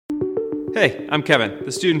Hey, I'm Kevin,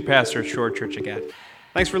 the student pastor at Shore Church of God.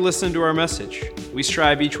 Thanks for listening to our message. We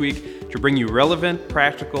strive each week to bring you relevant,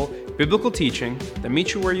 practical, biblical teaching that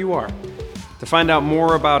meets you where you are. To find out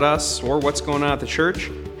more about us or what's going on at the church,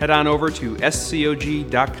 head on over to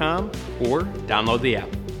scog.com or download the app.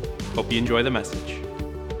 Hope you enjoy the message.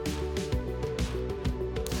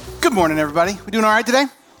 Good morning, everybody. We doing all right today?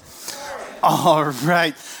 All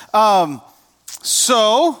right.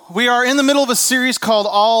 So we are in the middle of a series called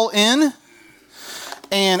All In.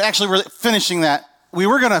 And actually, we're finishing that. We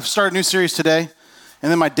were going to start a new series today,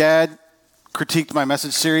 and then my dad critiqued my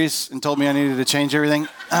message series and told me I needed to change everything.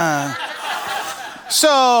 So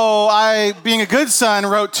I, being a good son,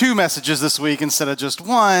 wrote 2 messages this week instead of just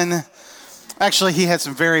 1. Actually, he had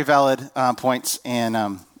some very valid points,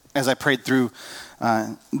 and as I prayed through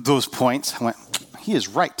those points, I went, he is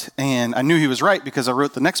right. And I knew he was right because I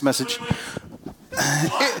wrote the next message.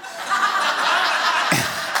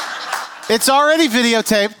 It's already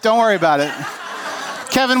videotaped. Don't worry about it.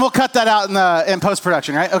 Kevin, we'll cut that out in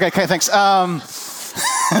post-production, right? Okay, thanks.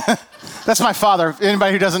 That's my father.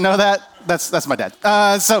 Anybody who doesn't know that, that's my dad.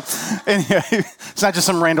 So anyway, it's not just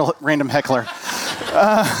some random heckler.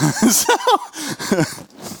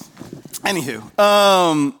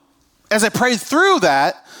 Anywho, as I prayed through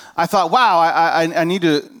that, I thought, wow, I need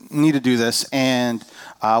to do this and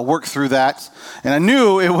work through that. And I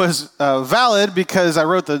knew it was valid because I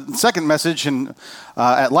wrote the second message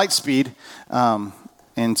at light speed.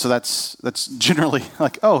 And so that's generally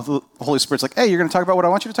like, oh, the Holy Spirit's like, hey, you're going to talk about what I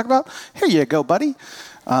want you to talk about? Here you go, buddy.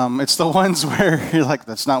 It's the ones where you're like,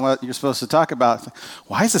 that's not what you're supposed to talk about.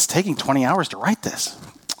 Why is this taking 20 hours to write this?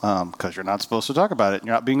 Because you're not supposed to talk about it.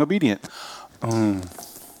 You're not being obedient.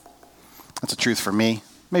 That's a truth for me.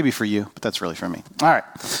 Maybe for you, but that's really for me. All right.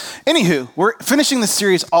 Anywho, we're finishing the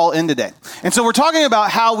series All In today. And so we're talking about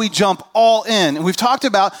how we jump all in. And we've talked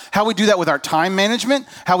about how we do that with our time management,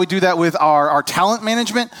 how we do that with our talent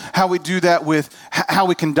management, how we do that with how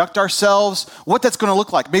we conduct ourselves, what that's going to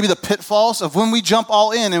look like. Maybe the pitfalls of when we jump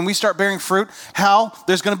all in and we start bearing fruit, how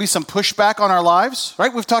there's going to be some pushback on our lives,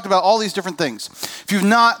 right? We've talked about all these different things. If you've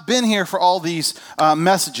not been here for all these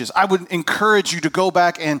messages, I would encourage you to go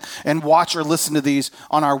back and watch or listen to these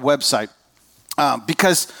on our website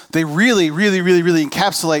because they really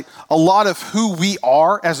encapsulate a lot of who we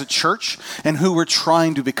are as a church and who we're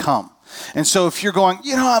trying to become. And so if you're going,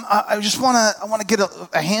 I just want to get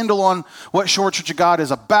a handle on what Shore Church of God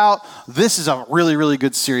is about, this is a really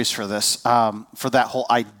good series for this, for that whole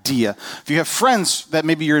idea. If you have friends that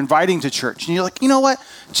maybe you're inviting to church and you're like, you know what,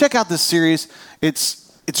 check out this series.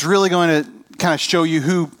 It's really going to kind of show you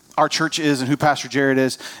who our church is and who Pastor Jared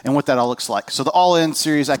is and what that all looks like. So the All In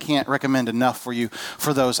series, I can't recommend enough for you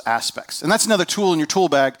for those aspects. And that's another tool in your tool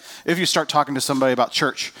bag if you start talking to somebody about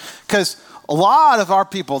church. Because a lot of our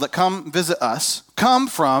people that come visit us come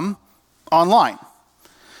from online.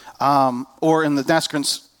 Or in the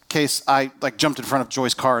Nascrent's case, I jumped in front of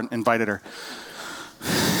Joy's car and invited her.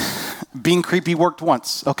 Being creepy worked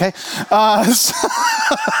once, okay? But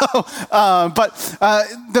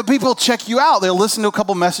the people check you out. They'll listen to a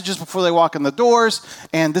couple messages before they walk in the doors,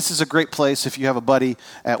 and this is a great place if you have a buddy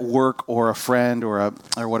at work or a friend or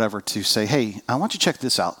whatever to say, hey, I want you to check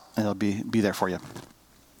this out, and it'll be there for you.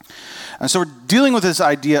 And so we're dealing with this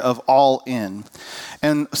idea of all in,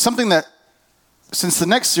 and something that, since the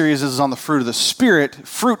next series is on the fruit of the Spirit,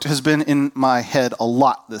 fruit has been in my head a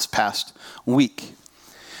lot this past week.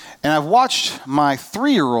 And I've watched my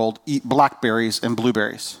 3-year-old eat blackberries and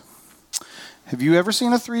blueberries. Have you ever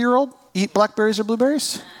seen a 3-year-old eat blackberries or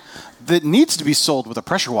blueberries? That needs to be sold with a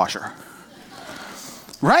pressure washer.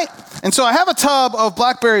 Right? And so I have a tub of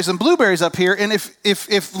blackberries and blueberries up here, and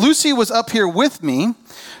if Lucy was up here with me,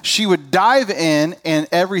 she would dive in, and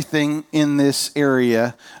everything in this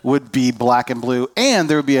area would be black and blue, and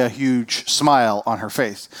there would be a huge smile on her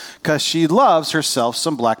face, because she loves herself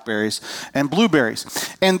some blackberries and blueberries.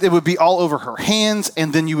 And it would be all over her hands,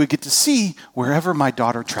 and then you would get to see wherever my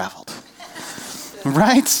daughter traveled.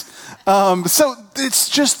 Right? So it's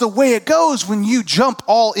just the way it goes when you jump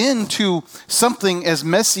all into something as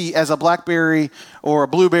messy as a blackberry or a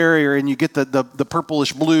blueberry, and you get the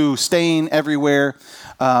purplish blue stain everywhere,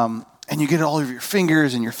 and you get it all over your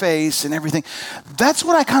fingers and your face and everything. That's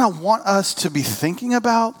what I kind of want us to be thinking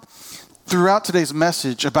about throughout today's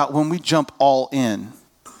message about when we jump all in.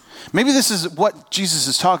 Maybe this is what Jesus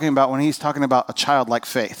is talking about when he's talking about a childlike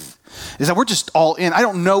faith. Is that we're just all in. I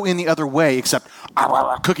don't know any other way except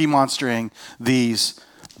Cookie Monstering these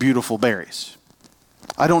beautiful berries.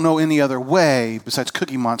 I don't know any other way besides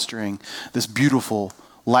Cookie Monstering this beautiful,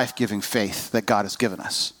 life-giving faith that God has given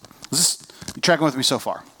us. You tracking with me so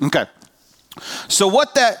far? Okay. So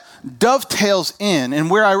what that dovetails in, and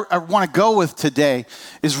where I want to go with today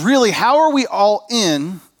is really how are we all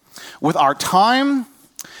in with our time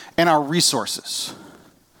and our resources?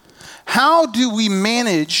 How do we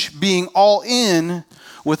manage being all in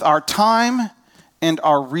with our time and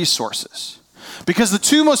our resources? Because the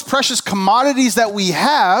two most precious commodities that we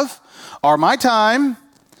have are my time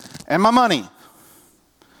and my money.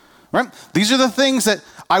 Right? These are the things that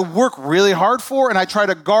I work really hard for and I try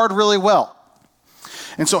to guard really well.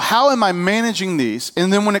 And so how am I managing these?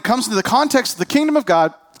 And then when it comes to the context of the kingdom of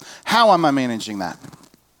God, how am I managing that?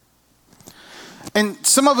 And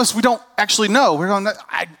some of us, we don't actually know.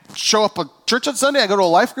 I show up at church on Sunday. I go to a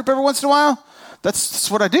life group every once in a while.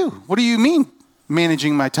 That's what I do. What do you mean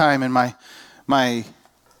managing my time and my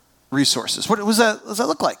resources? What does that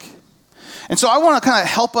look like? And so I want to kind of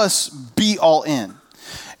help us be all in.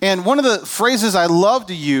 And one of the phrases I love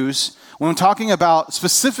to use when I'm talking about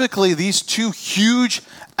specifically these two huge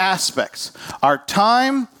aspects, our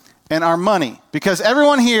time and our money. Because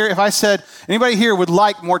everyone here, if I said, anybody here would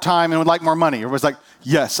like more time and would like more money, everybody's like,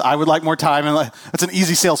 yes, I would like more time. And that's an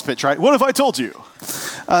easy sales pitch, right? What if I told you?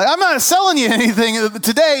 I'm not selling you anything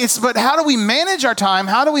today, but how do we manage our time?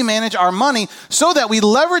 How do we manage our money so that we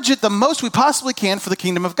leverage it the most we possibly can for the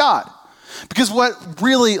kingdom of God? Because what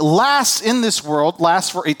really lasts in this world, lasts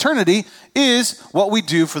for eternity, is what we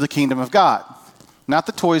do for the kingdom of God. Not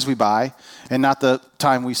the toys we buy and not the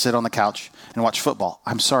time we sit on the couch and watch football.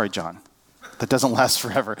 I'm sorry, John. That doesn't last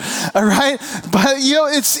forever. All right? But,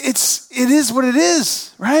 it is what it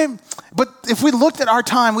is, right? But if we looked at our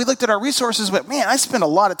time, we looked at our resources, but man, I spend a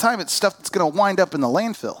lot of time at stuff that's going to wind up in the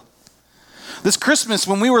landfill. This Christmas,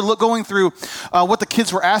 when we were going through what the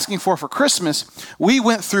kids were asking for Christmas, we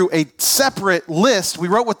went through a separate list. We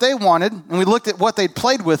wrote what they wanted, and we looked at what they'd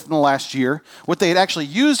played with in the last year, what they had actually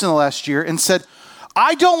used in the last year, and said,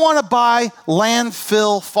 I don't want to buy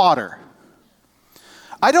landfill fodder.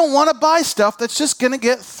 I don't want to buy stuff that's just going to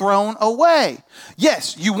get thrown away.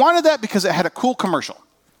 Yes, you wanted that because it had a cool commercial.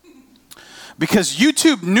 Because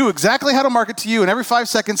YouTube knew exactly how to market to you, and every 5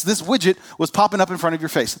 seconds, this widget was popping up in front of your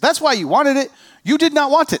face. That's why you wanted it. You did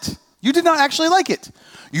not want it. You did not actually like it.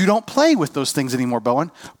 You don't play with those things anymore,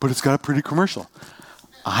 Bowen, but it's got a pretty commercial.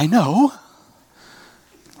 I know.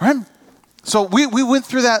 Right? So we went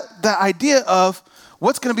through that idea of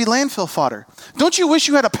what's going to be landfill fodder. Don't you wish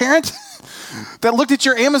you had a parent that looked at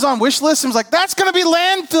your Amazon wish list and was like, that's going to be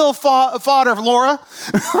landfill fodder, Laura.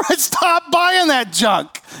 Stop buying that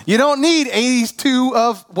junk. You don't need 82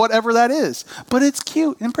 of whatever that is. But it's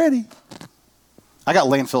cute and pretty. I got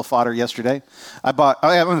landfill fodder yesterday.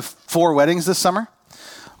 I'm in 4 weddings this summer.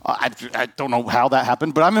 I don't know how that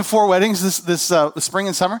happened, but I'm in 4 weddings this spring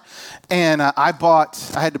and summer. And I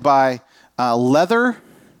had to buy leather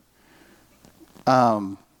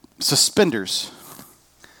suspenders.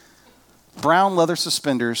 Brown leather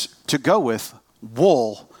suspenders to go with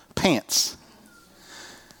wool pants.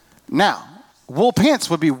 Now, wool pants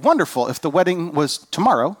would be wonderful if the wedding was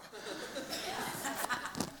tomorrow.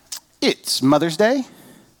 It's Mother's Day.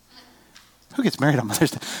 Who gets married on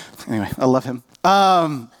Mother's Day? Anyway, I love him.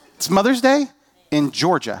 It's Mother's Day in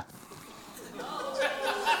Georgia.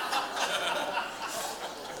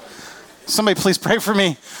 Somebody please pray for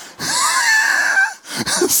me.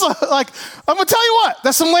 So, I'm going to tell you what,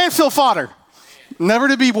 that's some landfill fodder. Never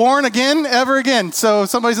to be worn again, ever again. So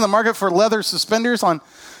somebody's in the market for leather suspenders on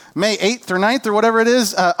May 8th or 9th or whatever it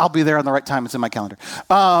is. I'll be there on the right time. It's in my calendar.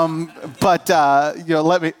 But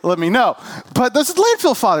let me know. But this is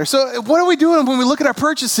landfill fodder. So what are we doing when we look at our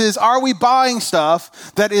purchases? Are we buying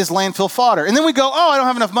stuff that is landfill fodder? And then we go, I don't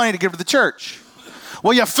have enough money to give to the church.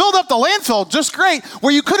 Well, you filled up the landfill just great,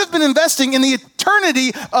 where you could have been investing in the eternity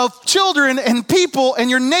of children and people and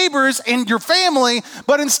your neighbors and your family,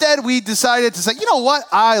 but instead we decided to say, you know what?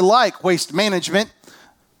 I like waste management.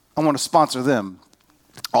 I want to sponsor them.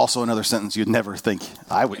 Also another sentence you'd never think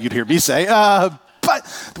you'd hear me say,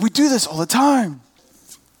 but we do this all the time.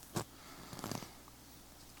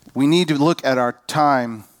 We need to look at our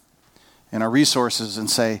time and our resources and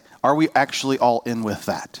say, are we actually all in with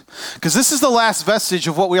that? Because this is the last vestige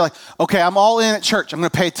of what we're like, okay, I'm all in at church. I'm going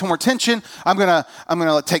to pay more attention. I'm going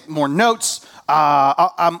to take more notes.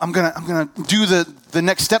 I'm going to do the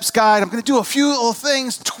next steps guide. I'm going to do a few little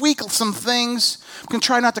things, tweak some things. I'm going to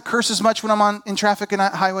try not to curse as much when I'm in traffic in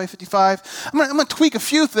Highway 55. I'm going to tweak a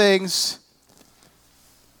few things.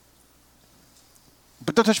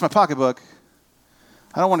 But don't touch my pocketbook.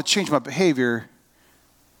 I don't want to change my behavior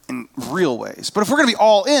in real ways. But if we're going to be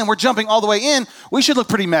all in, we're jumping all the way in, we should look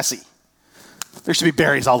pretty messy. There should be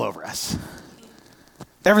berries all over us.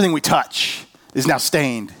 Everything we touch is now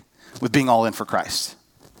stained with being all in for Christ.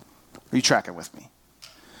 Are you tracking with me?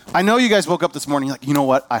 I know you guys woke up this morning like, you know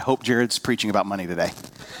what? I hope Jared's preaching about money today.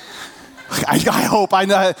 I hope. I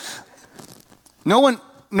know. No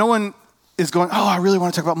one is going, oh, I really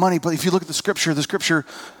want to talk about money. But if you look at the scripture,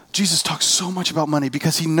 Jesus talks so much about money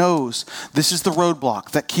because he knows this is the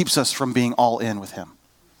roadblock that keeps us from being all in with him.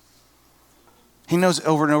 He knows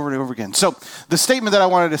over and over and over again. So the statement that I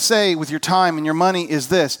wanted to say with your time and your money is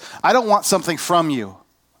this: I don't want something from you.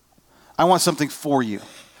 I want something for you.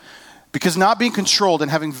 Because not being controlled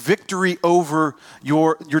and having victory over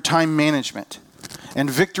your time management and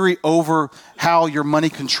victory over how your money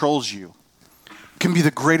controls you can be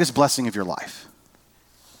the greatest blessing of your life.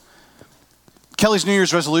 Kelly's New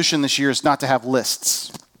Year's resolution this year is not to have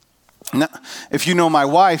lists. Now, if you know my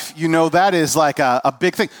wife, you know that is like a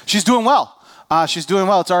big thing. She's doing well.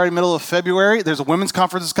 It's already middle of February. There's a women's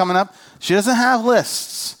conference that's coming up. She doesn't have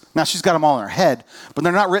lists. Now, she's got them all in her head, but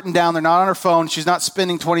they're not written down. They're not on her phone. She's not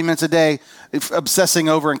spending 20 minutes a day obsessing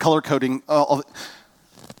over and color coding.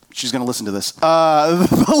 She's going to listen to this.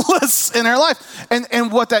 The lists in her life.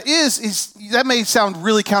 And what that is that may sound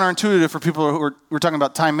really counterintuitive for people who are talking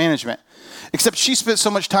about time management, except she spent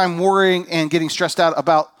so much time worrying and getting stressed out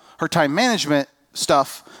about her time management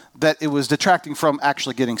stuff that it was detracting from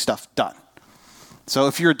actually getting stuff done. So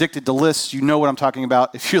if you're addicted to lists, you know what I'm talking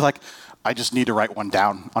about. If you're like, I just need to write one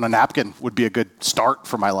down on a napkin would be a good start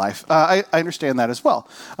for my life. I understand that as well.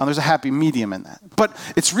 There's a happy medium in that. But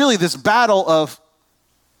it's really this battle of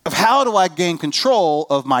how do I gain control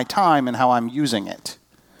of my time and how I'm using it?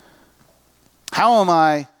 How am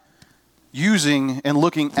I using and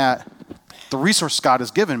looking at the resource God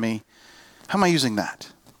has given me? How am I using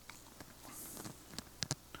that?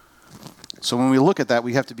 So when we look at that,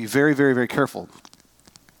 we have to be very, very, very careful.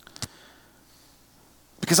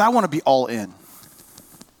 Because I want to be all in.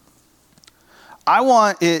 I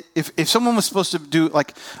want it, if someone was supposed to do,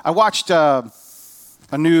 like, I watched a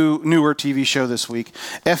newer TV show this week,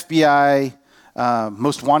 FBI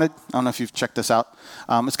Most Wanted. I don't know if you've checked this out.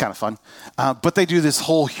 It's kind of fun. But they do this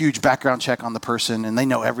whole huge background check on the person, and they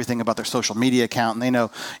know everything about their social media account, and they know,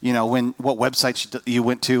 what websites you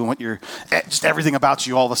went to, and what just everything about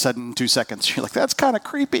you all of a sudden in 2 seconds. You're like, that's kind of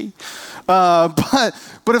creepy.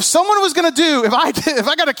 But if someone was going to if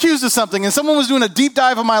I got accused of something and someone was doing a deep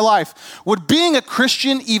dive of my life, would being a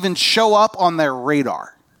Christian even show up on their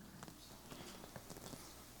radar?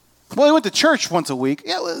 Well, they went to church once a week.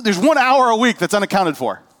 Yeah, there's 1 hour a week that's unaccounted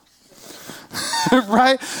for.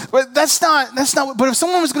 Right? But that's not, but if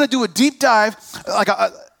someone was going to do a deep dive, like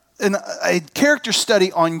a character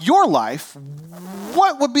study on your life,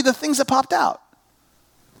 what would be the things that popped out?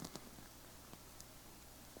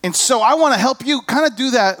 And so I want to help you kind of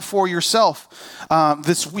do that for yourself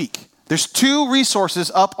this week. There's 2 resources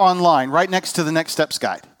up online right next to the Next Steps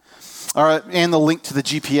guide. All right, and the link to the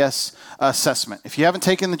GPS assessment. If you haven't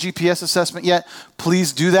taken the GPS assessment yet,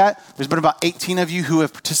 please do that. There's been about 18 of you who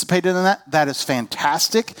have participated in that. That is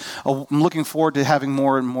fantastic. I'm looking forward to having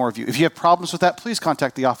more and more of you. If you have problems with that, please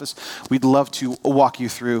contact the office. We'd love to walk you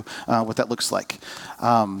through what that looks like.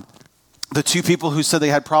 The 2 people who said they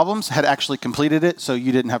had problems had actually completed it, so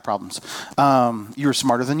you didn't have problems. You were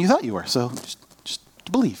smarter than you thought you were, so just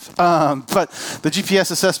believe. But the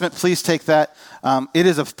GPS assessment, please take that. It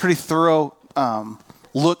is a pretty thorough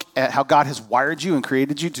look at how God has wired you and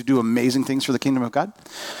created you to do amazing things for the kingdom of God.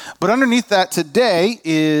 But underneath that today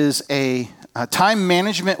is a time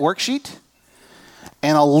management worksheet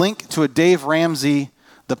and a link to a Dave Ramsey,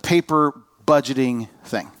 the paper budgeting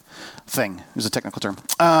thing is a technical term.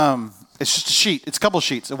 It's just a sheet. It's a couple of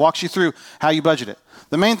sheets. It walks you through how you budget it.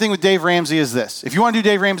 The main thing with Dave Ramsey is this. If you want to do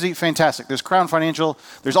Dave Ramsey, fantastic. There's Crown Financial.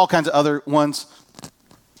 There's all kinds of other ones.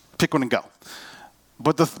 Pick one and go.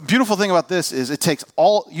 But the beautiful thing about this is it takes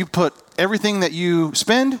you put everything that you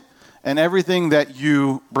spend and everything that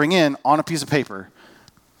you bring in on a piece of paper,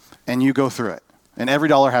 and you go through it. And every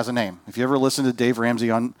dollar has a name. If you ever listen to Dave Ramsey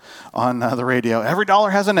on the radio, every dollar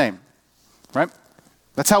has a name, right?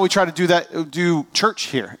 That's how we try to do church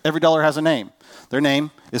here. Every dollar has a name. Their name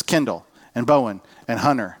is Kendall and Bowen and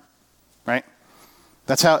Hunter, right?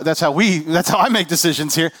 That's how I make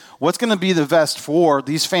decisions here. What's going to be the best for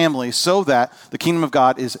these families so that the kingdom of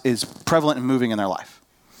God is prevalent and moving in their life.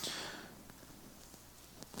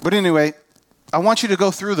 But anyway, I want you to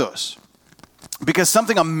go through those because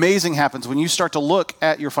something amazing happens when you start to look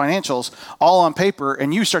at your financials all on paper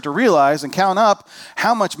and you start to realize and count up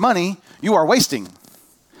how much money you are wasting.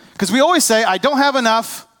 Because we always say, I don't have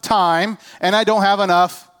enough time and I don't have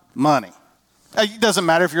enough money. It doesn't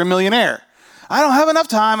matter if you're a millionaire. I don't have enough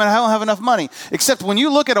time and I don't have enough money. Except when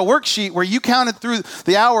you look at a worksheet where you counted through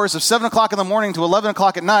the hours of 7 o'clock in the morning to 11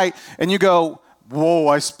 o'clock at night and you go, whoa,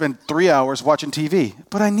 I spent 3 hours watching TV,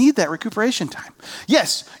 but I need that recuperation time.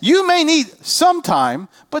 Yes, you may need some time,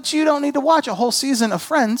 but you don't need to watch a whole season of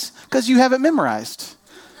Friends because you have it memorized.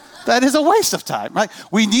 That is a waste of time, right?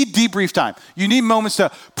 We need debrief time. You need moments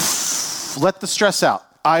to let the stress out.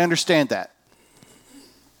 I understand that.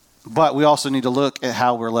 But we also need to look at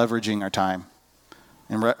how we're leveraging our time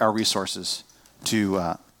and our resources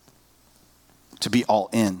to be all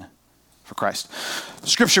in for Christ.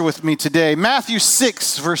 Scripture with me today, Matthew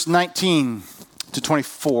 6, verse 19 to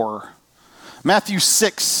 24. Matthew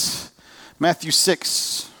 6.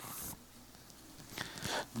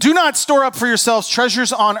 Do not store up for yourselves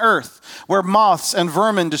treasures on earth, where moths and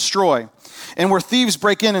vermin destroy, and where thieves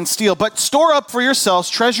break in and steal. But store up for yourselves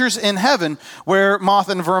treasures in heaven, where moth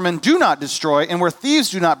and vermin do not destroy, and where thieves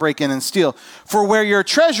do not break in and steal. For where your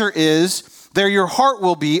treasure is, there your heart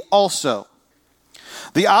will be also.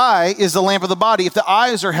 The eye is the lamp of the body. If the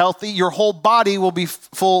eyes are healthy, your whole body will be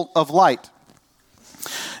full of light.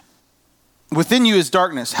 Within you is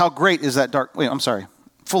darkness. How great is that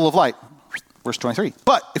full of light. Verse 23.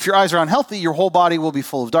 But if your eyes are unhealthy, your whole body will be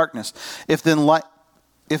full of darkness. If then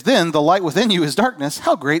the light within you is darkness,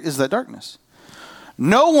 how great is that darkness?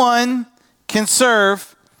 No one can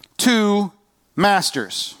serve two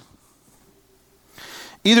masters.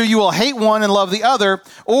 Either you will hate one and love the other,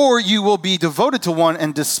 or you will be devoted to one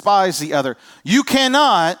and despise the other. You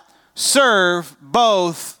cannot serve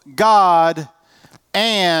both God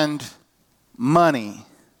and money.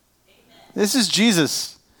 This is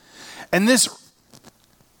Jesus. And this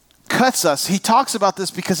cuts us. He talks about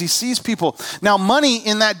this because he sees people. Now, money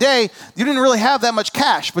in that day, you didn't really have that much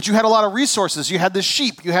cash, but you had a lot of resources. You had this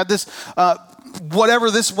sheep. You had this,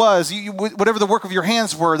 whatever this was, whatever the work of your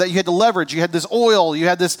hands were that you had to leverage. You had this oil. You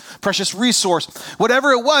had this precious resource.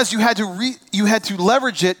 Whatever it was, you had to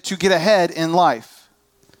leverage it to get ahead in life.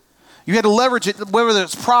 You had to leverage it, whether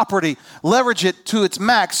it's property, leverage it to its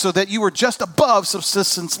max so that you were just above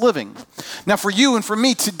subsistence living. Now for you and for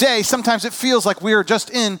me today, sometimes it feels like we are just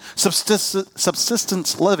in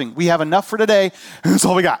subsistence living. We have enough for today, and that's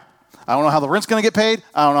all we got. I don't know how the rent's going to get paid.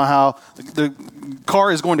 I don't know how the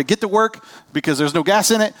car is going to get to work because there's no gas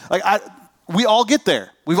in it. We all get there.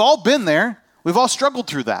 We've all been there. We've all struggled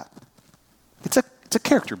through that. It's a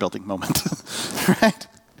character building moment, right?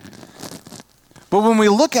 But when we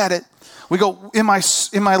look at it, we go, am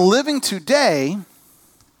I living today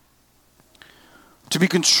to be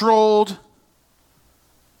controlled?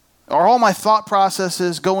 Are all my thought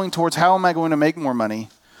processes going towards how am I going to make more money?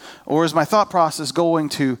 Or is my thought process going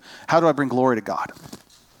to how do I bring glory to God?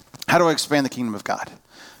 How do I expand the kingdom of God?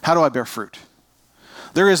 How do I bear fruit?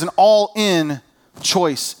 There is an all-in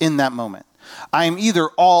choice in that moment. I am either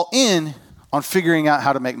all in on figuring out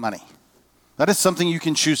how to make money. That is something you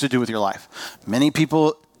can choose to do with your life. Many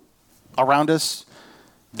people around us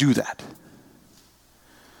do that.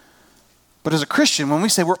 But as a Christian, when we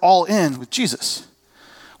say we're all in with Jesus,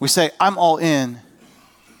 we say, I'm all in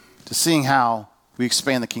to seeing how we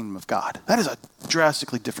expand the kingdom of God. That is a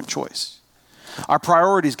drastically different choice. Our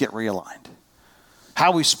priorities get realigned.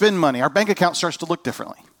 How we spend money, our bank account starts to look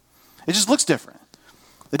differently. It just looks different.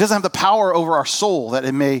 It doesn't have the power over our soul that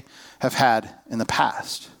it may have had in the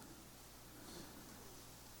past.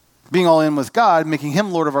 Being all in with God, making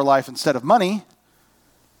him Lord of our life instead of money,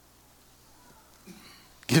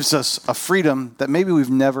 gives us a freedom that maybe we've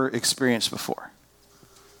never experienced before.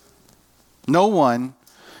 No one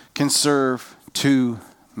can serve two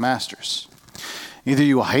masters. Either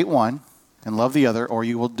you will hate one and love the other, or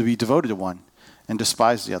you will be devoted to one and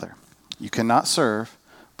despise the other. You cannot serve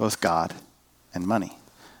both God and money.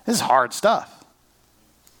 This is hard stuff.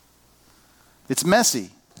 It's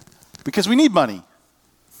messy because we need money.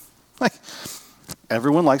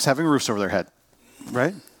 Everyone likes having roofs over their head,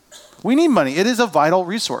 right? We need money. It is a vital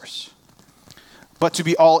resource. But to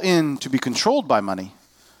be all in, to be controlled by money,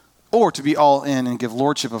 or to be all in and give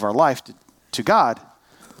lordship of our life to God,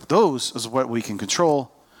 those is what we can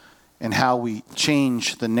control and how we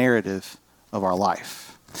change the narrative of our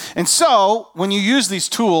life. And so, when you use these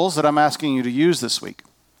tools that I'm asking you to use this week,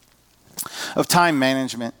 of time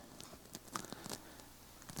management,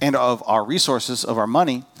 and of our resources, of our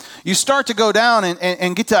money, you start to go down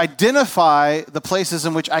and get to identify the places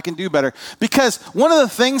in which I can do better. Because one of the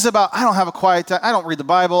things about, I don't have a quiet time, I don't read the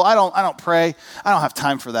Bible, I don't pray, I don't have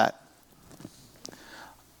time for that.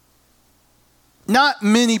 Not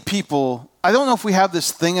many people, I don't know if we have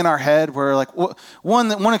this thing in our head where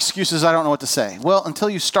one excuse is I don't know what to say. Well, until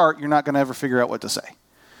you start, you're not going to ever figure out what to say,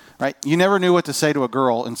 right? You never knew what to say to a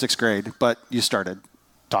girl in 6th grade, but you started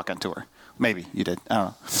talking to her. Maybe you did. I don't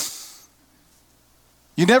know.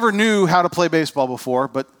 You never knew how to play baseball before,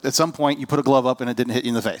 but at some point you put a glove up and it didn't hit you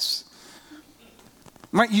in the face.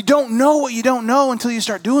 Right? You don't know what you don't know until you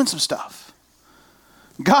start doing some stuff.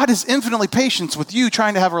 God is infinitely patient with you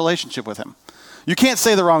trying to have a relationship with him. You can't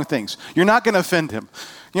say the wrong things. You're not going to offend him.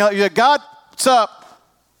 You're like, God, what's up?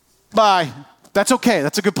 Bye. That's okay.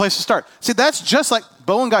 That's a good place to start. See, that's just like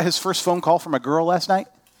Bowen got his first phone call from a girl last night.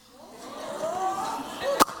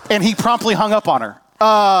 And he promptly hung up on her.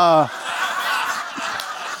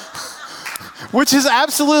 Which is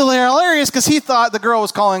absolutely hilarious because he thought the girl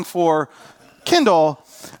was calling for Kendall,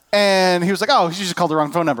 and he was like, oh, she just called the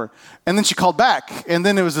wrong phone number. And then she called back, and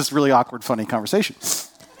then it was this really awkward, funny conversation.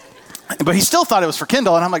 But he still thought it was for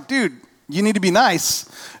Kendall, and I'm like, dude, you need to be nice.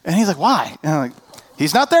 And he's like, why? And I'm like,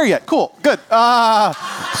 he's not there yet. Cool, good.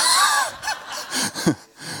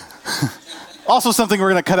 Also something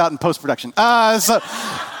we're going to cut out in post-production. But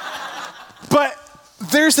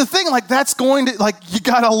there's the thing, like that's going to, like you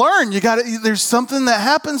got to learn. There's something that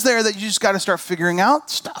happens there that you just got to start figuring out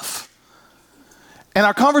stuff. And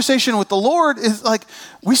our conversation with the Lord is like,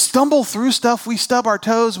 we stumble through stuff, we stub our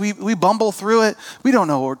toes, we bumble through it. We don't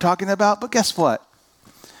know what we're talking about, but guess what?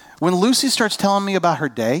 When Lucy starts telling me about her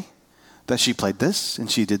day, that she played this and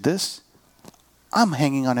she did this, I'm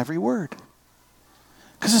hanging on every word.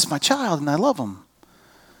 Because it's my child and I love him.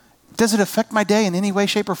 Does it affect my day in any way,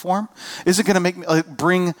 shape, or form? Is it going to make me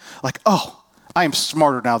oh, I am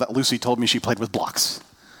smarter now that Lucy told me she played with blocks.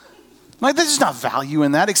 Like, there's not value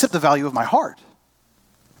in that except the value of my heart.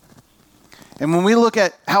 And when we look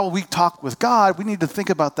at how we talk with God, we need to think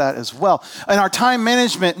about that as well. And our time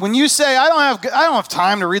management, when you say, I don't have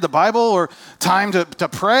time to read the Bible or time to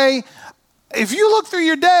pray, if you look through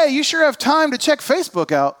your day, you sure have time to check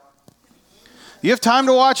Facebook out. You have time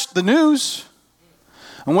to watch the news.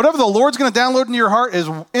 And whatever the Lord's going to download into your heart is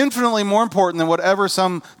infinitely more important than whatever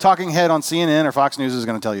some talking head on CNN or Fox News is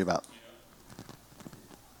going to tell you about.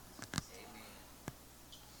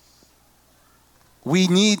 We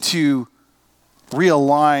need to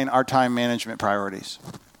realign our time management priorities.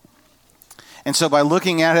 And so by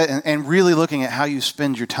looking at it and really looking at how you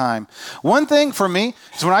spend your time, one thing for me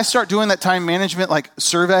is when I start doing that time management like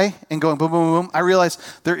survey and going boom, boom, boom, I realize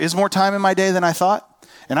there is more time in my day than I thought,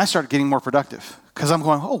 and I start getting more productive because I'm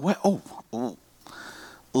going, I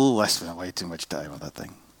spent way too much time on that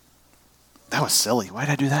thing. That was silly. Why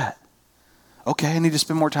did I do that? Okay, I need to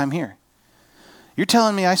spend more time here. You're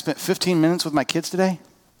telling me I spent 15 minutes with my kids today?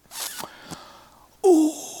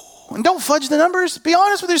 Ooh, and don't fudge the numbers. Be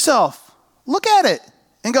honest with yourself. Look at it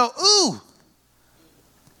and go, ooh.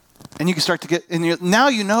 And you can start to get, now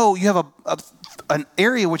you know you have an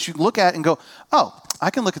area which you look at and go, oh, I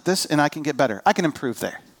can look at this and I can get better. I can improve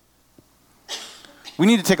there. We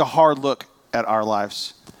need to take a hard look at our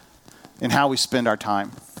lives and how we spend our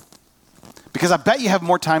time. Because I bet you have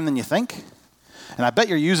more time than you think. And I bet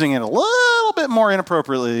you're using it a little bit more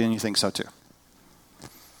inappropriately than you think so too.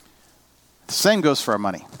 The same goes for our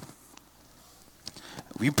money.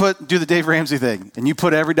 You do the Dave Ramsey thing, and you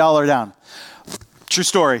put every dollar down. True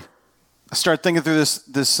story. I started thinking through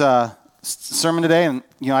this sermon today, and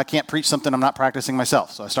I can't preach something I'm not practicing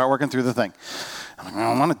myself. So I start working through the thing. I'm like, I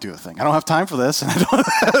don't want to do a thing. I don't have time for this. And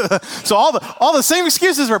so all the same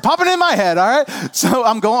excuses were popping in my head. All right. So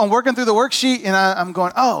I'm working through the worksheet, and I'm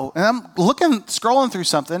going, and I'm scrolling through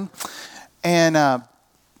something, and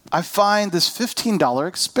I find this $15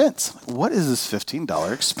 expense. What is this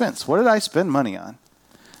 $15 expense? What did I spend money on?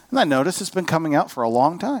 And I notice it's been coming out for a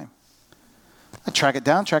long time. I track it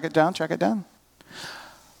down.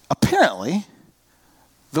 Apparently,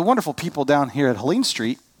 the wonderful people down here at Helene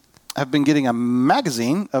Street have been getting a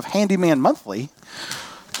magazine of Handyman Monthly.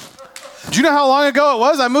 Do you know how long ago it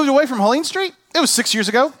was I moved away from Helene Street? It was 6 years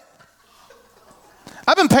ago.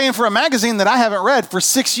 I've been paying for a magazine that I haven't read for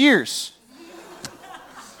 6 years.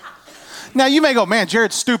 Now, you may go, man,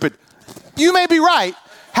 Jared's stupid. You may be right.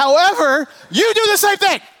 However, you do the same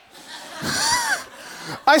thing.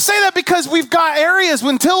 I say that because we've got areas,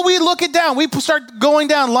 until we look it down, we start going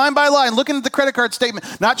down line by line, looking at the credit card statement,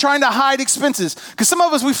 not trying to hide expenses. Because some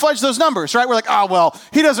of us, we fudge those numbers, right? We're like,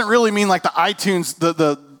 he doesn't really mean like the iTunes,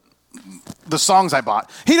 the songs I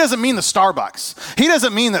bought. He doesn't mean the Starbucks. He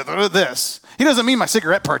doesn't mean this. He doesn't mean my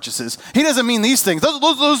cigarette purchases. He doesn't mean these things.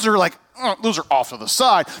 Those are like, those are off to the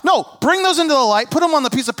side. No, bring those into the light, put them on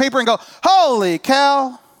the piece of paper and go, holy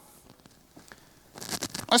cow.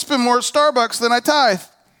 I spend more at Starbucks than I tithe.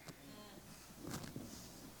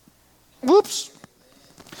 Whoops.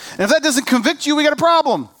 And if that doesn't convict you, we got a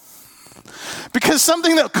problem. Because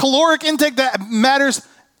something that caloric intake that matters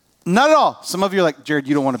not at all. Some of you are like, Jared,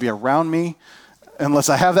 you don't want to be around me unless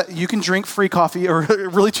I have that. You can drink free coffee or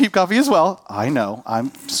really cheap coffee as well. I know.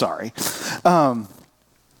 I'm sorry.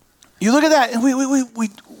 You look at that, and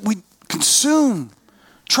we consume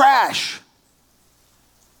trash.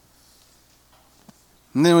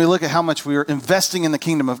 And then we look at how much we are investing in the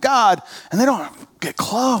kingdom of God, and they don't get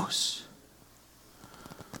close.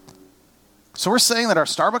 So we're saying that our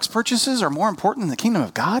Starbucks purchases are more important than the kingdom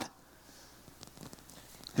of God?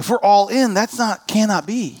 If we're all in, cannot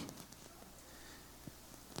be.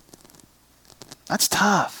 That's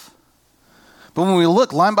tough. But when we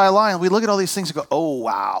look line by line, we look at all these things and go, oh,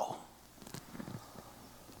 wow.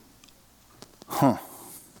 I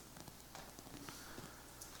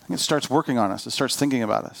think it starts working on us. It starts thinking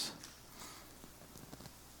about us.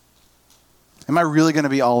 Am I really going to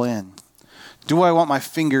be all in? Do I want my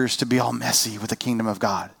fingers to be all messy with the kingdom of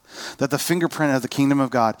God? That the fingerprint of the kingdom of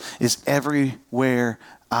God is everywhere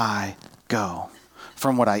I go.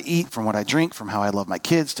 From what I eat, from what I drink, from how I love my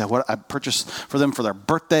kids, to what I purchase for them for their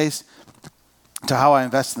birthdays, to how I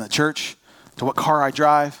invest in the church, to what car I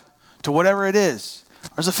drive, to whatever it is.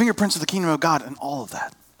 There's the fingerprints of the kingdom of God in all of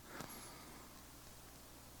that.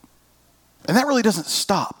 And that really doesn't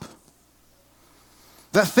stop.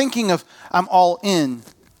 That thinking of I'm all in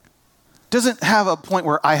doesn't have a point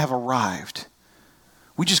where I have arrived.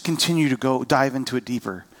 We just continue to dive into it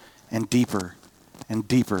deeper and deeper and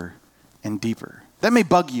deeper and deeper. That may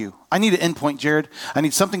bug you. I need an endpoint, Jared. I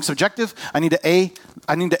need something subjective. I need to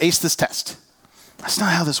ace this test. That's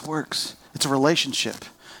not how this works. It's a relationship.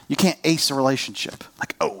 You can't ace a relationship.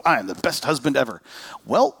 Like, oh, I am the best husband ever.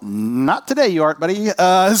 Well, not today, you aren't, buddy.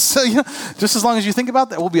 So just as long as you think about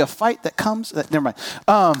that, will be a fight that comes. Never mind.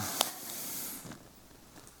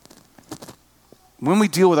 When we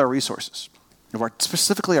deal with our resources,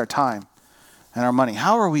 specifically our time and our money,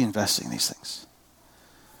 how are we investing these things?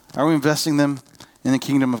 Are we investing them in the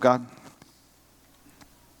kingdom of God?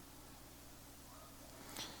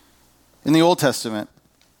 In the Old Testament,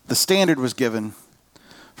 the standard was given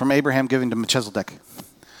from Abraham giving to Melchizedek.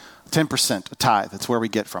 10%, a tithe, that's where we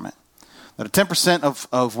get from it. That a 10%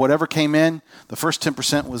 of whatever came in, the first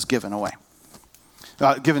 10% was given away,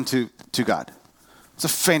 given to God. It's a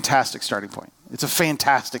fantastic starting point. It's a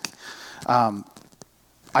fantastic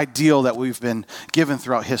ideal that we've been given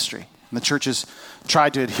throughout history. And the church has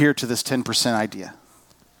tried to adhere to this 10% idea.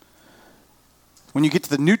 When you get to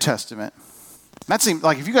the New Testament, that seems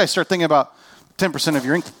like if you guys start thinking about 10% of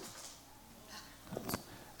your income,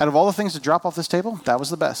 out of all the things to drop off this table, that was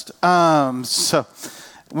the best. So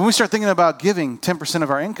when we start thinking about giving 10% of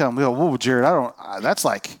our income, we go, whoa, Jared, that's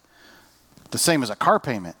like the same as a car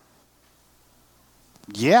payment.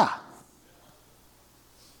 Yeah.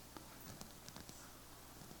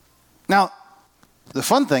 Now, the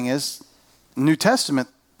fun thing is, New Testament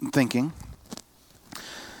thinking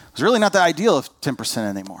was really not the ideal of 10%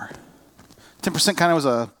 anymore. 10% kind of was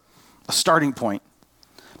a starting point.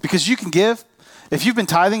 Because you can give, if you've been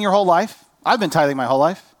tithing your whole life, I've been tithing my whole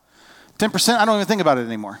life, 10%, I don't even think about it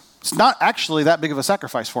anymore. It's not actually that big of a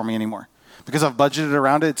sacrifice for me anymore. Because I've budgeted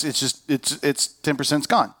around it, it's 10%'s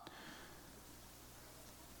gone.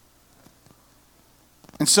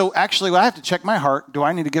 And so actually, I have to check my heart. Do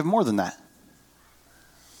I need to give more than that?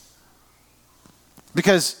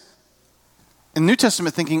 Because in New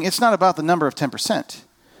Testament thinking, it's not about the number of 10%.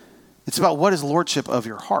 It's about what is lordship of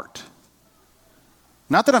your heart.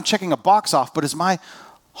 Not that I'm checking a box off, but is my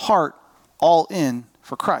heart all in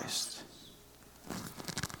for Christ?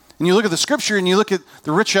 And you look at the scripture and you look at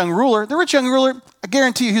the rich young ruler. The rich young ruler, I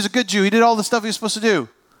guarantee you, he's a good Jew. He did all the stuff he was supposed to do.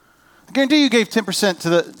 I guarantee you gave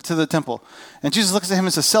 10% to the temple. And Jesus looks at him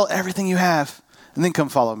and says, sell everything you have and then come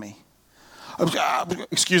follow me.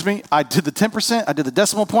 Excuse me, I did the 10%, I did the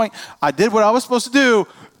decimal point, I did what I was supposed to do.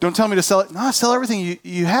 Don't tell me to sell it. No, sell everything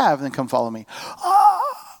you have and then come follow me.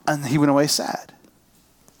 And he went away sad.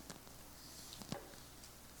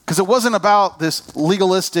 Because it wasn't about this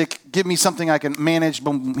legalistic, give me something I can manage,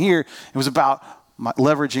 boom, here. It was about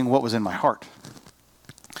leveraging what was in my heart.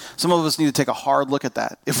 Some of us need to take a hard look at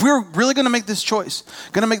that. If we're really going to make this choice,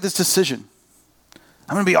 going to make this decision,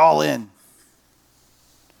 I'm going to be all in.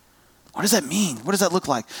 What does that mean? What does that look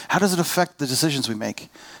like? How does it affect the decisions we make?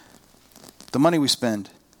 The money we spend.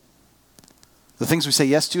 The things we say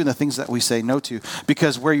yes to and the things that we say no to.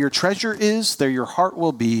 Because where your treasure is, there your heart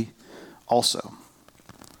will be also.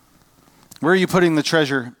 Where are you putting the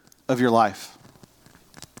treasure of your life?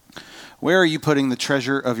 Where are you putting the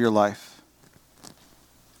treasure of your life?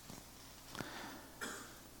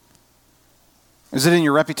 Is it in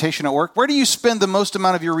your reputation at work? Where do you spend the most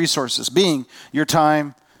amount of your resources? Being your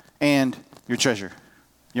time and your treasure,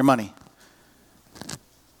 your money.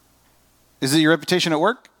 Is it your reputation at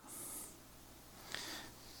work?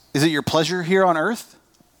 Is it your pleasure here on earth?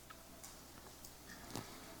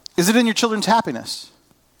 Is it in your children's happiness?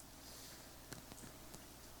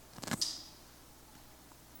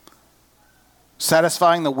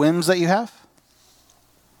 Satisfying the whims that you have?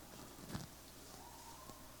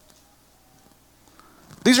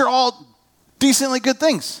 These are all decently good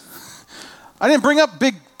things. I didn't bring up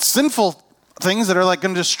big sinful things that are like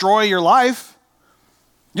going to destroy your life.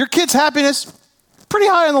 Your kid's happiness, pretty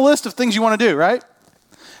high on the list of things you want to do, right?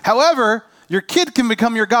 However, your kid can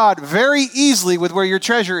become your God very easily with where your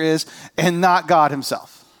treasure is and not God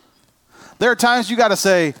himself. There are times you got to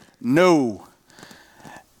say no,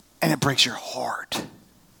 and it breaks your heart.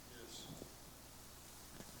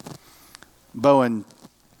 Bowen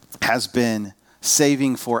has been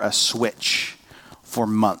saving for a Switch for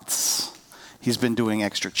months. He's been doing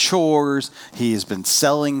extra chores. He has been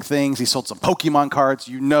selling things. He sold some Pokemon cards.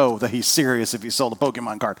 You know that he's serious if he sold a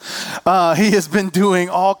Pokemon card. He has been doing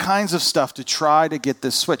all kinds of stuff to try to get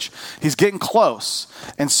this Switch. He's getting close.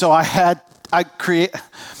 And so I'm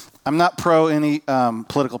not pro any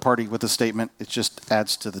political party with this statement. It just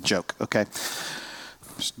adds to the joke, okay?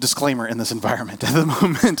 Just disclaimer in this environment at the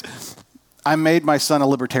moment. I made my son a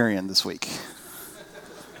libertarian this week.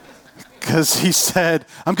 Because he said,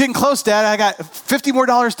 I'm getting close, Dad. I got $50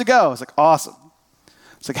 more to go. I was like, awesome.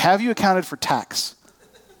 It's like, have you accounted for tax?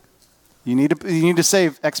 You need to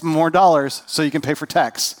save X more dollars so you can pay for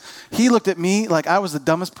tax. He looked at me like I was the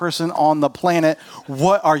dumbest person on the planet.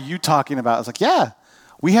 What are you talking about? I was like, yeah,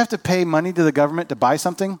 we have to pay money to the government to buy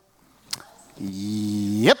something?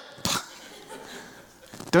 Yep.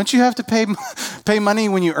 Don't you have to pay money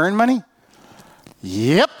when you earn money?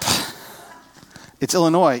 Yep. It's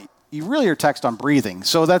Illinois. You really are taxed on breathing.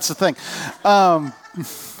 So that's the thing. Amen.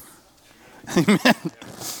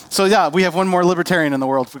 So yeah, we have one more libertarian in the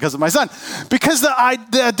world because of my son. Because the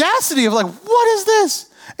audacity of like, what is this?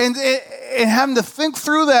 And having to think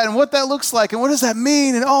through that and what that looks like and what does that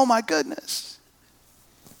mean? And oh my goodness.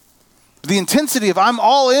 The intensity of I'm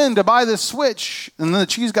all in to buy this Switch. And then the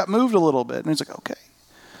cheese got moved a little bit. And he's like, okay,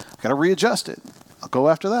 I got to readjust it. I'll go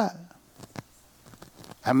after that.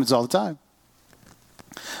 Happens all the time.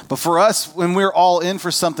 But for us, when we're all in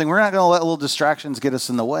for something, we're not going to let little distractions get us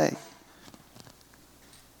in the way.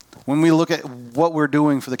 When we look at what we're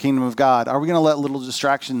doing for the kingdom of God, are we going to let little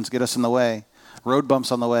distractions get us in the way? Road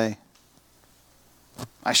bumps on the way?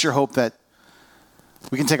 I sure hope that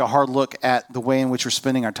we can take a hard look at the way in which we're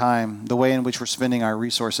spending our time, the way in which we're spending our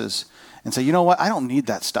resources, and say, you know what? I don't need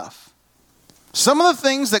that stuff. Some of the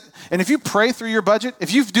things that, and if you pray through your budget,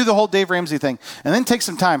 if you do the whole Dave Ramsey thing, and then take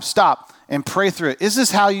some time, stop, and pray through it. Is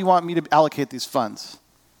this how you want me to allocate these funds?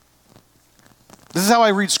 This is how I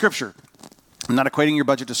read Scripture. I'm not equating your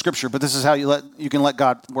budget to Scripture, but this is how you can let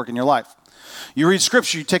God work in your life. You read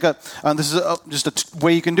Scripture, you take this is just a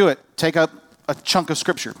way you can do it. Take a chunk of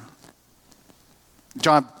Scripture.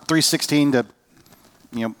 John 3:16 to,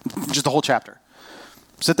 just the whole chapter.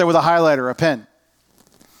 Sit there with a highlighter, a pen.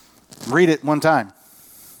 Read it one time.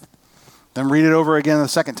 Then read it over again the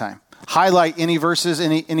second time. Highlight any verses,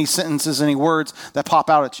 any sentences, any words that pop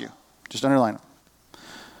out at you. Just underline them.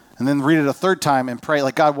 And then read it a third time and pray,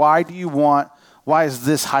 like, God, why is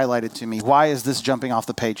this highlighted to me? Why is this jumping off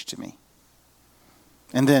the page to me?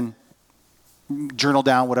 And then journal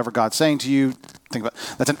down whatever God's saying to you. Think about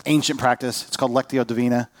that's an ancient practice. It's called Lectio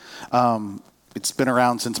Divina. It's been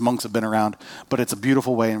around since monks have been around, but it's a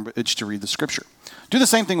beautiful way in which to read the Scripture. Do the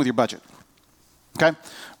same thing with your budget. Okay?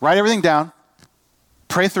 Write everything down.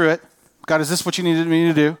 Pray through it. God, is this what you needed me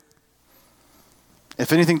to do?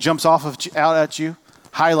 If anything jumps out at you,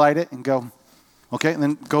 highlight it and go, okay, and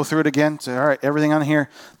then go through it again. Say, all right, everything on here,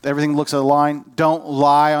 everything looks aligned. Don't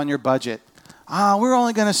lie on your budget. We're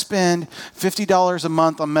only going to spend $50 a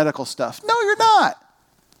month on medical stuff. No, you're not.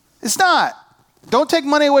 It's not. Don't take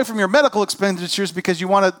money away from your medical expenditures because you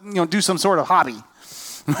want to, do some sort of hobby.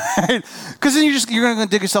 Right? Because then you're going to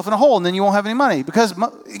dig yourself in a hole and then you won't have any money because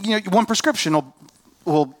one prescription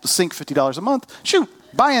will sink $50 a month. Shoot,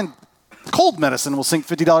 buying cold medicine will sink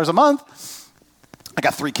 $50 a month. I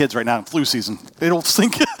got 3 kids right now in flu season. It'll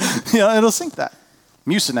sink. It'll sink that.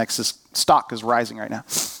 Mucinex stock is rising right now.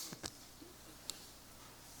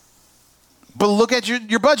 But look at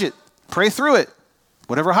your budget. Pray through it.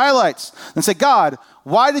 Whatever highlights. And say, God,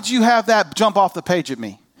 why did you have that jump off the page at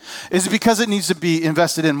me? Is it because it needs to be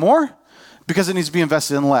invested in more? Because it needs to be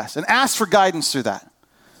invested in less? And ask for guidance through that.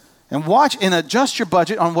 And watch and adjust your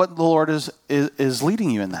budget on what the Lord is leading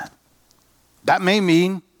you in that. That may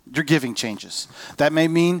mean your giving changes. That may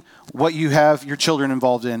mean what you have your children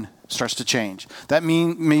involved in starts to change. That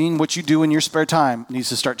mean what you do in your spare time needs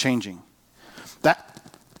to start changing.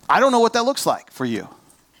 I don't know what that looks like for you.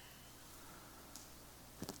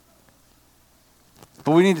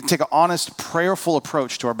 But we need to take an honest, prayerful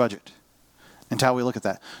approach to our budget and to how we look at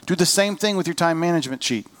that. Do the same thing with your time management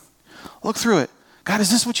sheet. Look through it. God, is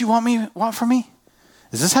this what you want from me?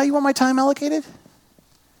 Is this how you want my time allocated?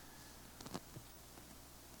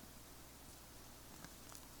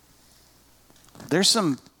 There's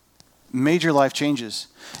some major life changes.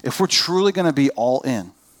 If we're truly going to be all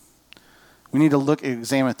in, we need to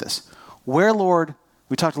examine this. Where, Lord,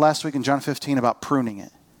 we talked last week in John 15 about pruning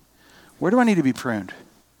it. Where do I need to be pruned?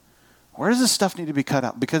 Where does this stuff need to be cut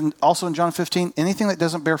out? Because also in John 15, anything that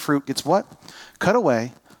doesn't bear fruit gets what? Cut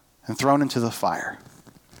away and thrown into the fire.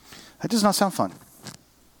 That does not sound fun.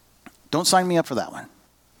 Don't sign me up for that one.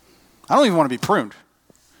 I don't even want to be pruned,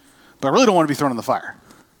 but I really don't want to be thrown in the fire.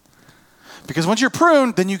 Because once you're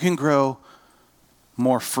pruned, then you can grow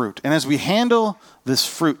more fruit. And as we handle this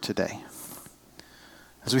fruit today,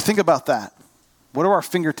 as we think about that, what are our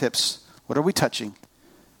fingertips? What are we touching?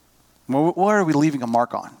 What are we leaving a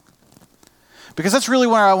mark on? Because that's really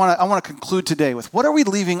where I want to conclude today with. What are we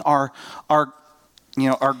leaving our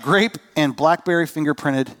grape and blackberry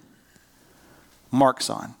fingerprinted marks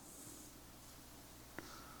on?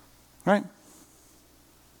 Right?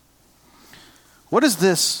 What is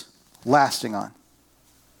this lasting on?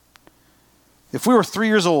 If we were 3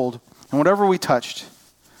 years old and whatever we touched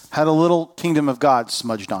had a little kingdom of God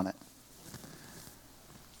smudged on it,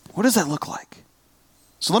 what does that look like?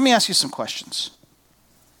 So let me ask you some questions.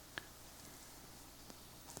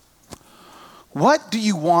 What do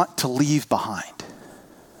you want to leave behind?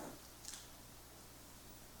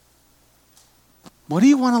 What do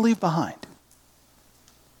you want to leave behind?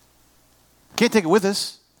 Can't take it with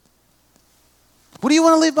us. What do you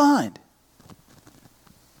want to leave behind?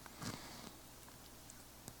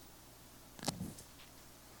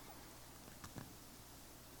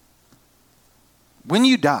 When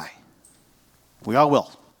you die, we all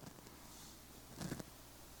will.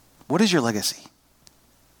 What is your legacy?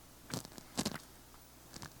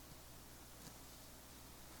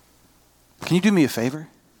 Can you do me a favor?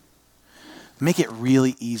 Make it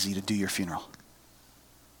really easy to do your funeral.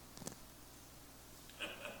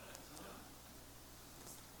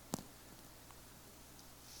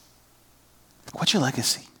 What's your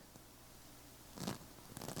legacy?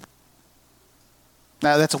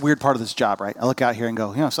 Now, that's a weird part of this job, right? I look out here and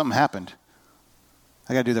go, if something happened,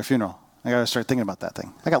 I got to do their funeral. I got to start thinking about that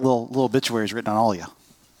thing. I got little obituaries written on all of you.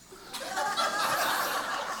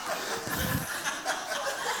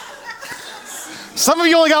 Some of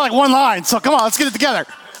you only got like one line, so come on, let's get it together.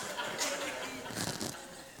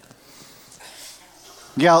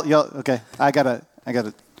 Yeah, okay. I gotta.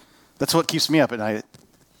 That's what keeps me up at night.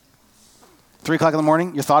 3 o'clock in the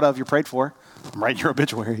morning, you're thought of, you're prayed for. I'm writing your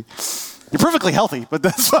obituary. You're perfectly healthy, but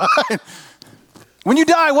that's fine. When you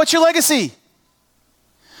die, what's your legacy?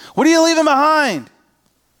 What are you leaving behind?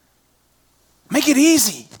 Make it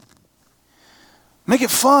easy. Make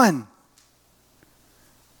it fun.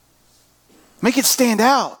 Make it stand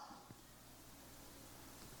out.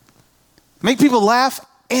 Make people laugh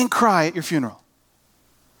and cry at your funeral.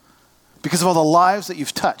 Because of all the lives that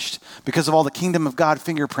you've touched. Because of all the kingdom of God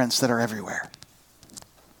fingerprints that are everywhere.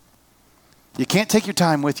 You can't take your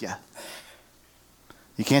time with you.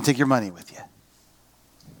 You can't take your money with you.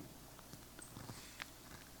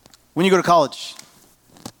 When you go to college,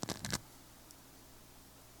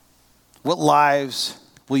 what lives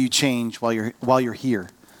will you change while you're here?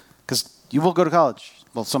 Because you will go to college.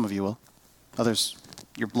 Well, some of you will. Others,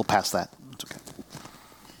 you're a little past that. It's okay.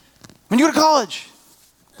 When you go to college,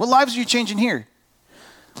 what lives are you changing here?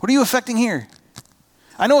 What are you affecting here?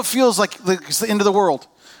 I know it feels like it's the end of the world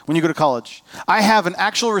when you go to college. I have an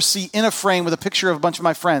actual receipt in a frame with a picture of a bunch of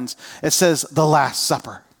my friends. It says, The Last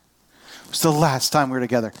Supper. It was the last time we were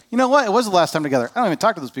together. You know what? It was the last time together. I don't even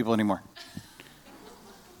talk to those people anymore.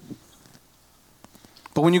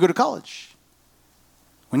 But when you go to college,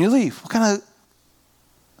 when you leave, what kind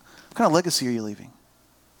of legacy are you leaving?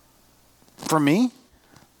 For me,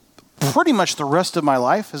 pretty much the rest of my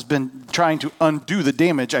life has been trying to undo the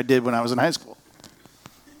damage I did when I was in high school.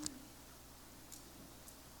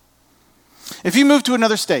 If you move to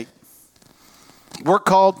another state, work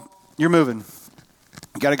called, you're moving,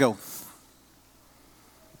 you got to go.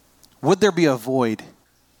 Would there be a void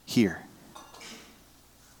here?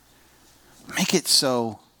 Make it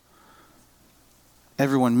so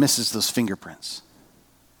everyone misses those fingerprints.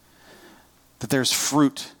 That there's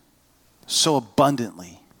fruit so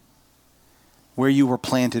abundantly where you were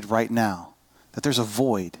planted right now, that there's a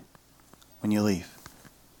void when you leave.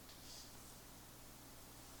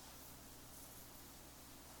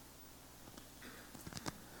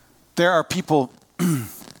 There are people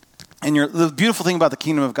And the beautiful thing about the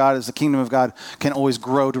kingdom of God is the kingdom of God can always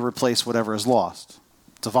grow to replace whatever is lost.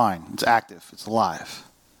 It's divine, it's active, it's alive.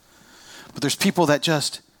 But there's people that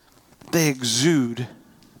they exude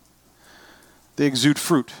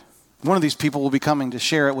fruit. One of these people will be coming to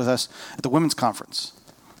share it with us at the women's conference.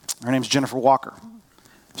 Her name's Jennifer Walker.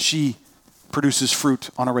 She produces fruit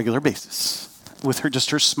on a regular basis with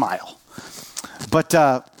her smile. But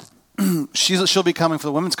she'll be coming for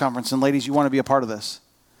the women's conference, and ladies, you want to be a part of this.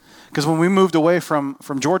 Because when we moved away from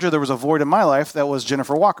Georgia, there was a void in my life that was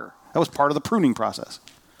Jennifer Walker. That was part of the pruning process.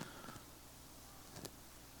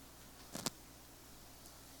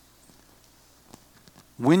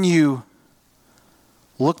 When you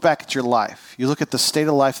look back at your life, you look at the state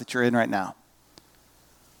of life that you're in right now,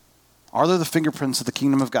 are there the fingerprints of the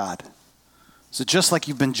kingdom of God? Is it just like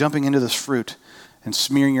you've been jumping into this fruit and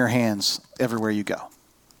smearing your hands everywhere you go?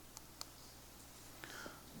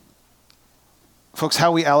 Folks,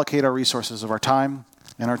 how we allocate our resources of our time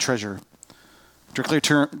and our treasure directly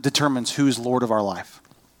determines who's Lord of our life.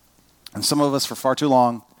 And some of us, for far too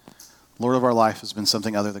long, Lord of our life has been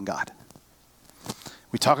something other than God.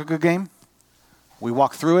 We talk a good game, we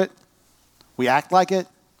walk through it, we act like it,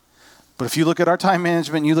 but if you look at our time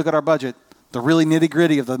management and you look at our budget, the really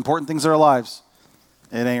nitty-gritty of the important things in our lives,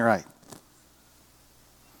 it ain't right.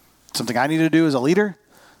 Something I need to do as a leader,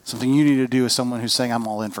 something you need to do as someone who's saying, I'm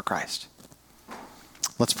all in for Christ.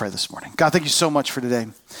 Let's pray this morning. God, thank you so much for today.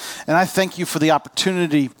 And I thank you for the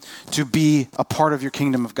opportunity to be a part of your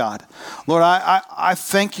kingdom of God. Lord, I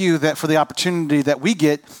thank you that for the opportunity that we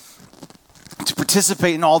get to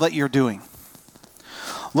participate in all that you're doing.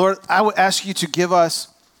 Lord, I would ask you to give us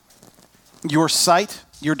your sight,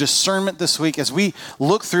 your discernment this week as we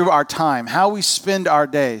look through our time, how we spend our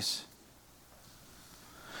days.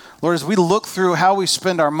 Lord, as we look through how we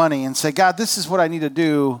spend our money and say, God, this is what I need to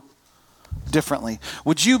do differently.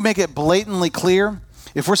 Would you make it blatantly clear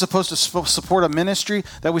if we're supposed to support a ministry,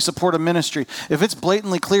 that we support a ministry? If it's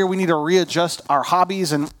blatantly clear we need to readjust our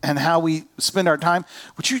hobbies and how we spend our time,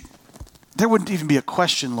 there wouldn't even be a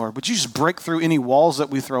question, Lord. Would you just break through any walls that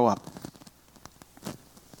we throw up?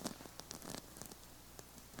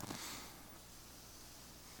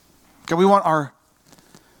 God, we want our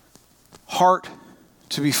heart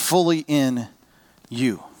to be fully in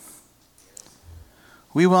you.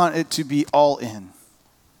 We want it to be all in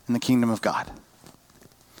the kingdom of God.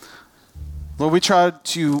 Lord, we try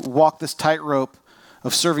to walk this tightrope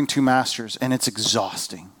of serving two masters, and it's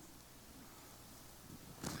exhausting.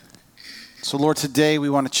 So, Lord, today we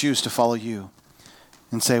want to choose to follow you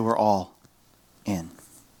and say we're all in.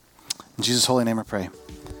 In Jesus' holy name I pray.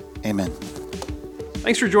 Amen.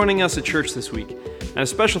 Thanks for joining us at church this week, and a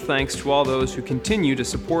special thanks to all those who continue to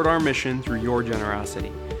support our mission through your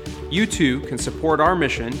generosity. You too can support our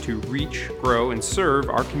mission to reach, grow, and serve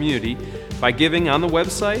our community by giving on the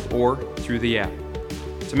website or through the app.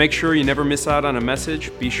 To make sure you never miss out on a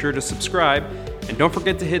message, be sure to subscribe, and don't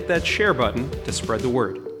forget to hit that share button to spread the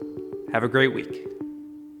word. Have a great week.